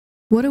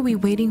What are we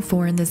waiting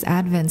for in this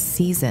Advent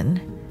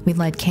season? We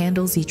light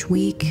candles each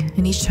week,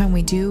 and each time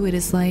we do, it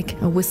is like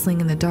a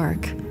whistling in the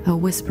dark, a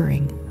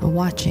whispering, a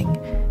watching,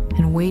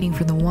 and waiting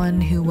for the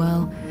one who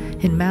will,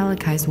 in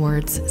Malachi's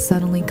words,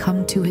 suddenly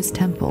come to his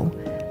temple,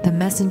 the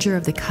messenger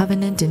of the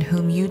covenant in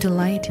whom you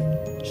delight.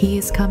 He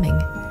is coming.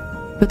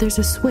 But there's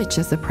a switch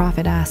as the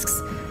prophet asks,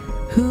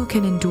 who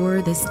can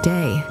endure this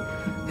day?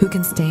 Who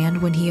can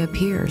stand when he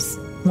appears?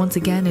 Once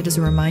again, it is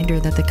a reminder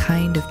that the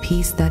kind of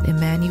peace that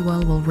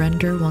Emmanuel will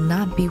render will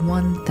not be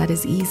one that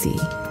is easy,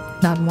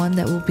 not one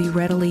that will be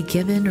readily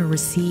given or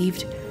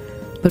received,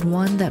 but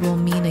one that will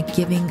mean a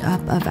giving up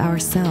of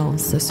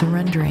ourselves, a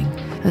surrendering,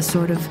 a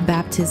sort of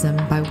baptism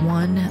by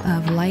one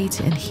of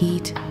light and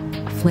heat,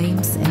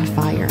 flames and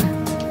fire.